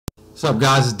What's up,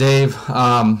 guys? It's Dave.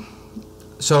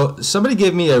 So somebody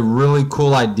gave me a really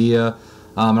cool idea,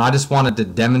 and I just wanted to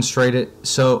demonstrate it.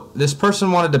 So this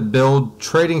person wanted to build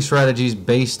trading strategies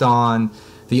based on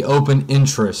the open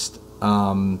interest.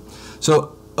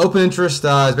 So open interest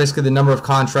is basically the number of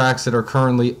contracts that are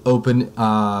currently open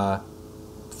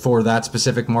for that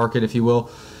specific market, if you will.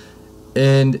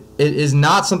 And it is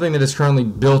not something that is currently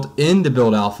built into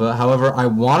Build Alpha. However, I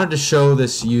wanted to show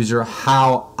this user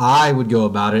how I would go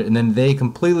about it, and then they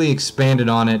completely expanded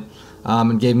on it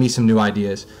and gave me some new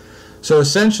ideas. So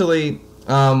essentially,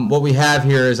 what we have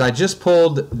here is I just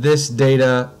pulled this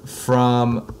data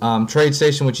from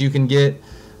TradeStation, which you can get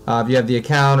if you have the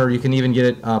account, or you can even get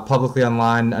it publicly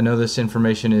online. I know this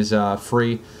information is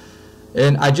free.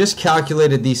 And I just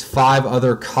calculated these 5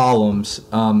 other columns,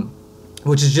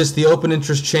 which is just the open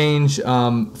interest change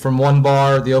from 1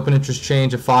 bar, the open interest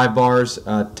change of 5 bars,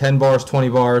 10 bars, 20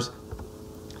 bars,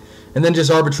 and then just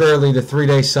arbitrarily the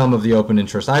 3-day sum of the open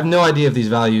interest. I have no idea if these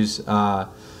values are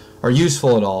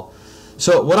useful at all.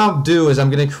 So what I'll do is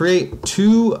I'm going to create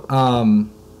 2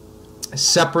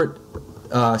 separate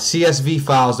CSV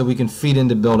files that we can feed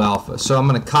into Build Alpha. So I'm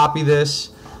going to copy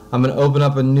this. I'm going to open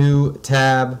up a new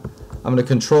tab. I'm going to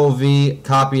Control V,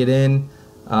 copy it in.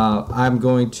 I'm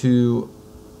going to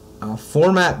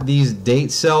format these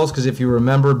date cells, because if you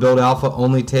remember, Build Alpha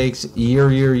only takes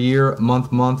year,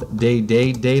 month, day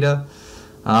data.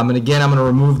 And again, I'm going to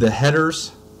remove the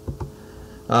headers.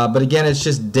 But again, it's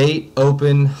just date,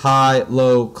 open, high,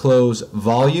 low, close,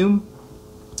 volume.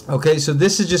 Okay, so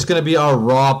this is just going to be our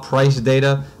raw price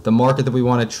data, the market that we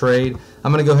want to trade.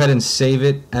 I'm going to go ahead and save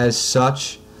it as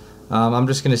such. I'm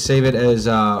just going to save it as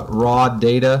raw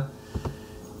data.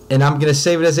 And I'm going to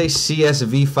save it as a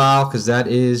CSV file, because that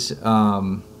is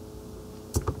how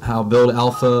Build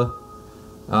Alpha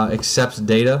accepts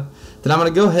data. Then I'm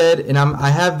going to go ahead and I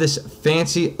have this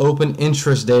fancy open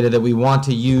interest data that we want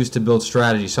to use to build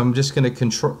strategy. So I'm just going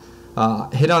to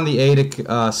hit on the A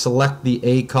to select the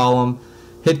A column,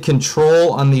 hit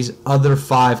Control on these other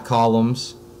 5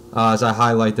 columns as I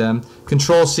highlight them,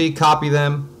 Control C, copy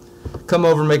them, come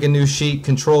over, make a new sheet,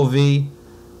 Control V.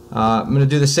 I'm going to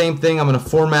do the same thing. I'm going to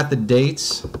format the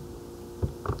dates.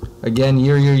 Again,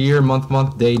 year,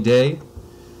 month, day.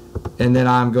 And then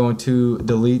I'm going to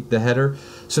delete the header.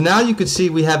 So now you can see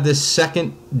we have this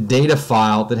second data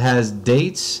file that has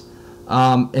dates.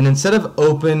 And instead of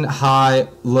open, high,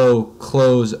 low,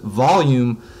 close,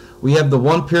 volume, we have the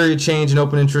 1 period change in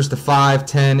open interest, the 5,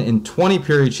 10, and 20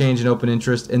 period change in open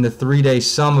interest, and the 3-day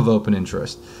sum of open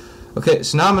interest. Okay,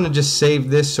 so now I'm going to just save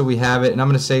this so we have it, and I'm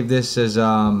going to save this as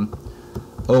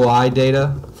OI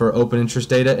data for open interest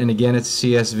data, and again it's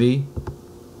CSV.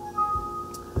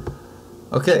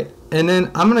 Okay, and then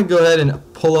I'm going to go ahead and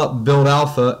pull up Build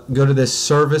Alpha, go to this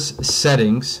service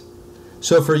settings.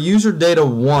 So for user data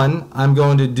 1, I'm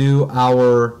going to do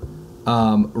our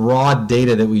raw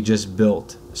data that we just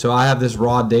built. So I have this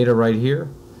raw data right here.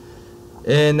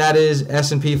 And that is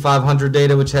S&P 500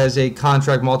 data, which has a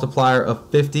contract multiplier of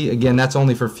 50. Again, that's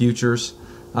only for futures.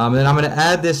 And then I'm going to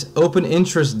add this open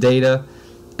interest data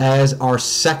as our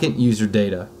second user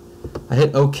data. I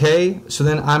hit OK. So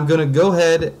then I'm going to go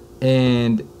ahead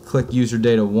and click user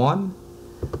data 1.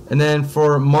 And then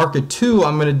for market 2,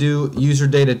 I'm going to do user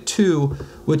data 2,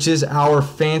 which is our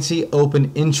fancy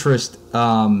open interest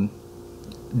data,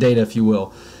 if you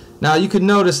will. Now you could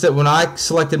notice that when I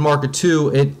selected market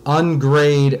 2, it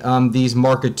ungraded these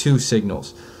market 2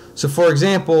 signals. So for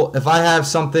example, if I have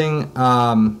something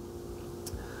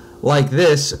like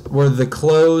this, where the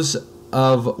close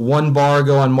of 1 bar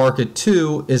ago on market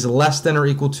 2 is less than or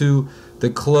equal to the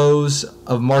close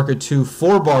of market 2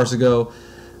 4 bars ago,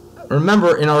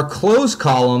 remember in our close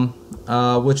column,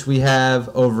 which we have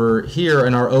over here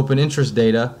in our open interest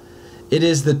data, it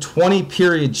is the 20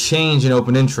 period change in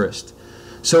open interest.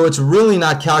 So it's really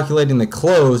not calculating the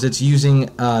close, it's using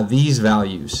these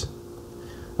values.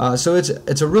 So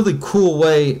it's a really cool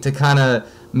way to kind of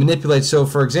manipulate. So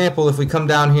for example, if we come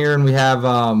down here and we have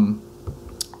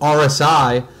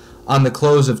RSI on the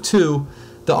close of 2,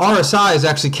 the RSI is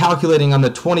actually calculating on the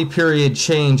 20 period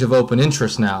change of open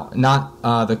interest now, not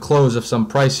the close of some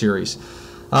price series.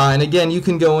 And again, you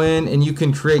can go in and you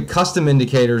can create custom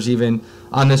indicators even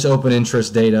on this open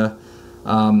interest data,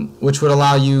 which would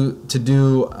allow you to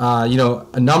do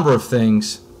a number of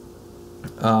things.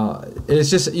 It's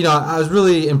just, I was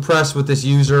really impressed with this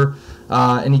user,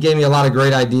 and he gave me a lot of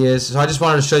great ideas. So I just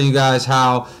wanted to show you guys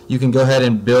how you can go ahead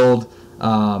and build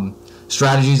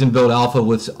strategies and Build Alpha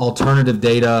with alternative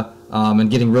data, and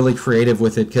getting really creative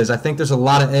with it, because I think there's a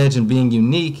lot of edge in being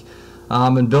unique.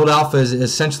 And Build Alpha is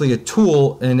essentially a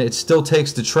tool, and it still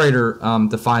takes the trader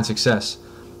to find success.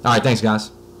 All right, thanks,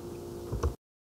 guys.